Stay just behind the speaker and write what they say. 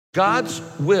God's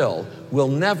will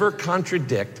never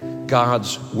contradict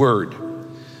God's word.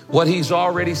 What he's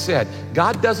already said.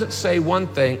 God doesn't say one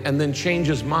thing and then change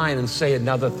his mind and say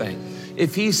another thing.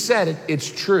 If he said it,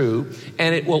 it's true,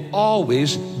 and it will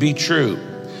always be true.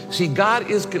 See,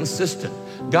 God is consistent.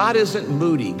 God isn't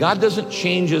moody. God doesn't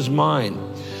change his mind.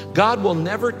 God will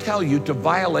never tell you to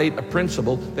violate a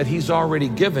principle that he's already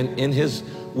given in his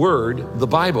word, the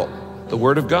Bible, the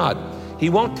word of God. He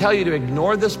won't tell you to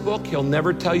ignore this book. He'll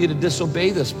never tell you to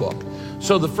disobey this book.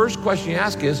 So the first question you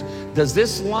ask is, does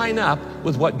this line up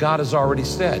with what God has already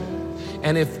said?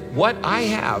 And if what I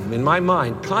have in my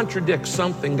mind contradicts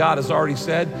something God has already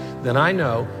said, then I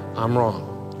know I'm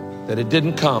wrong, that it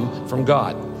didn't come from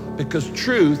God, because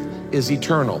truth is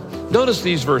eternal. Notice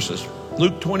these verses.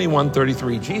 Luke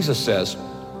 21:33, Jesus says,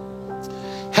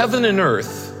 heaven and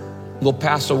earth will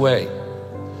pass away,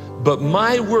 but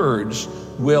my words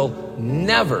will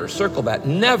never, circle that,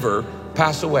 never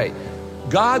pass away.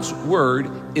 God's word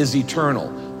is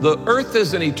eternal. The earth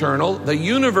isn't eternal, the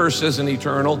universe isn't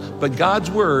eternal, but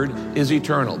God's word is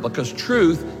eternal because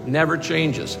truth never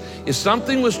changes. If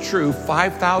something was true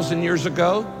 5,000 years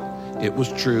ago, it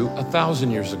was true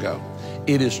 1,000 years ago.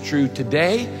 It is true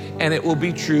today, and it will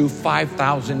be true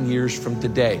 5,000 years from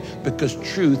today because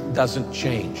truth doesn't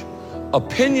change.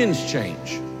 Opinions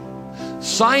change.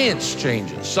 Science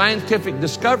changes. Scientific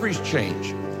discoveries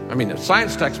change. I mean, a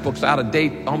science textbook's out of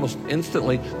date almost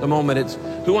instantly the moment it's,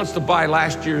 who wants to buy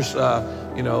last year's,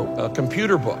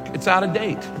 computer book? It's out of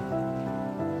date.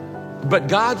 But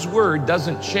God's word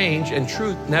doesn't change, and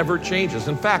truth never changes.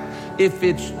 In fact, if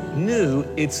it's new,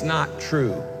 it's not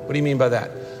true. What do you mean by that?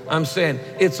 I'm saying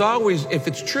it's always, if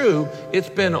it's true, it's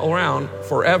been around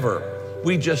forever.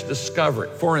 We just discover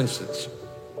it. For instance,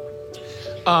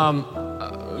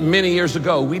 many years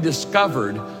ago, we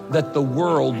discovered that the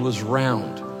world was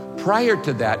round. Prior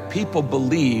to that, people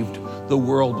believed the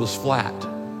world was flat.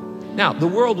 Now, the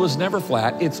world was never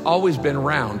flat. It's always been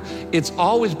round. It's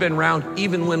always been round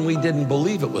even when we didn't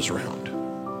believe it was round.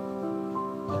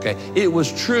 Okay, it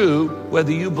was true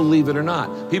whether you believe it or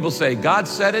not. People say, God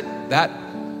said it, that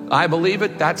I believe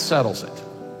it, that settles it.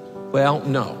 Well,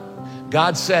 no.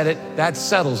 God said it, that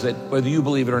settles it whether you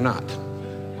believe it or not.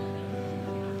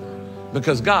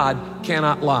 Because God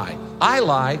cannot lie. I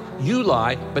lie, you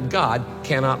lie, but God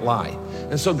cannot lie.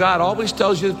 And so God always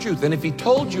tells you the truth. And if he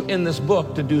told you in this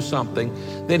book to do something,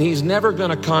 then he's never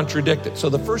going to contradict it. So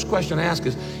the first question I ask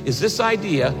is this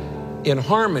idea in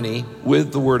harmony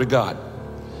with the Word of God?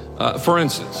 For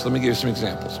instance, let me give you some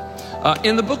examples.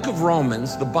 In the book of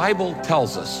Romans, the Bible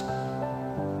tells us,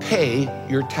 pay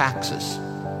your taxes.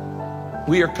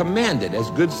 We are commanded as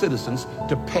good citizens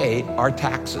to pay our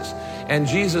taxes. And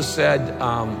Jesus said,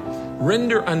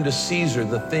 render unto Caesar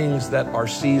the things that are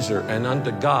Caesar, and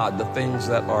unto God the things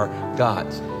that are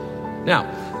God's.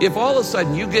 Now, if all of a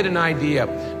sudden you get an idea,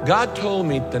 God told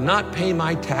me to not pay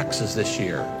my taxes this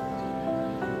year,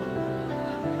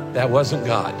 that wasn't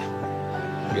God.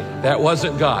 Okay, that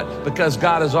wasn't God, because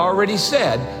God has already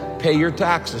said, pay your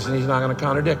taxes, and he's not going to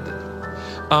contradict it.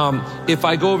 If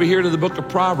I go over here to the book of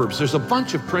Proverbs, there's a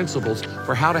bunch of principles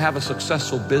for how to have a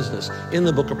successful business in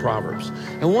the book of Proverbs.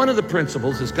 And one of the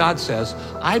principles is God says,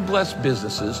 I bless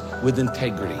businesses with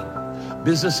integrity.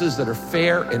 Businesses that are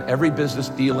fair in every business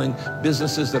dealing,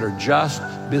 businesses that are just,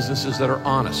 businesses that are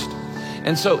honest.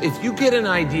 And so if you get an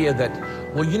idea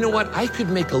that, well, you know what, I could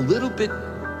make a little bit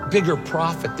bigger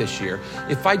profit this year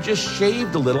if I just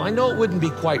shaved a little. I know it wouldn't be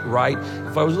quite right.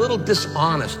 If I was a little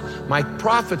dishonest, my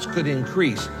profits could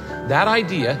increase. That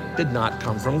idea did not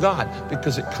come from God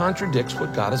because it contradicts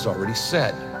what God has already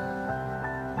said.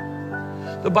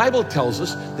 The Bible tells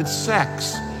us that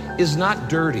sex is not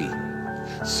dirty.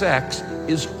 Sex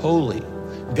is holy.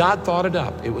 God thought it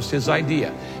up. It was his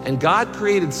idea. And God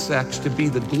created sex to be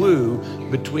the glue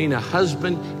between a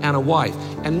husband and a wife.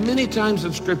 And many times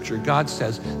in Scripture, God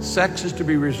says sex is to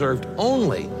be reserved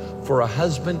only for a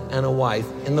husband and a wife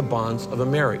in the bonds of a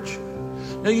marriage.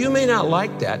 Now, you may not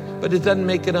like that, but it doesn't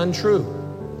make it untrue.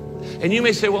 And you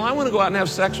may say, well, I want to go out and have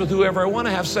sex with whoever I want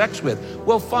to have sex with.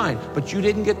 Well, fine, but you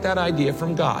didn't get that idea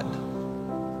from God.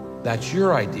 That's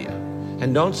your idea.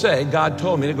 And don't say, God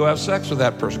told me to go have sex with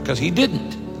that person, because he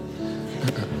didn't.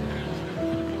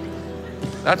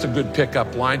 That's a good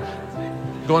pickup line.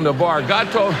 Going to a bar.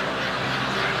 God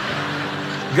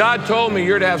told me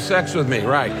you're to have sex with me,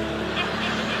 right?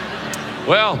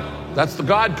 Well, that's the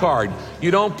God card. You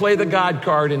don't play the God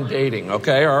card in dating,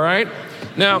 okay? All right?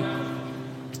 Now,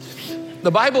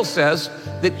 the Bible says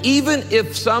that even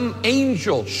if some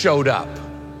angel showed up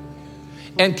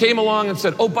and came along and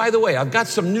said, oh, by the way, I've got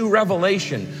some new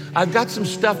revelation. I've got some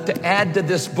stuff to add to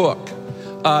this book.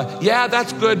 Yeah,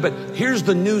 that's good, but here's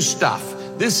the new stuff.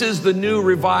 This is the new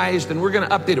revised, and we're going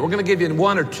to update it. We're going to give you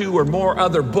one or two or more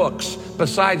other books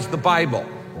besides the Bible.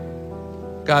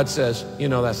 God says,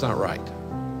 that's not right.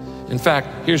 In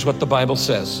fact, here's what the Bible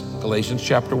says, Galatians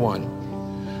chapter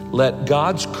 1. Let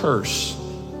God's curse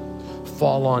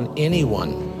fall on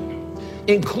anyone,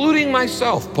 including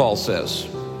myself, Paul says,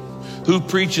 who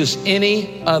preaches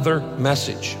any other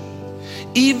message.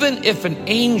 Even if an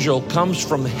angel comes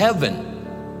from heaven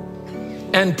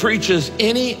and preaches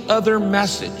any other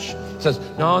message, says,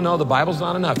 no, the Bible's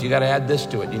not enough. You got to add this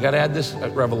to it. You got to add this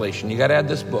revelation. You got to add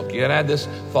this book. You got to add this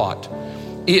thought.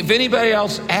 If anybody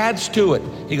else adds to it,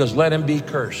 he goes, let him be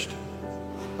cursed.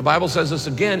 The Bible says this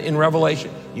again in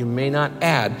Revelation. You may not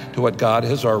add to what God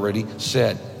has already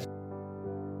said.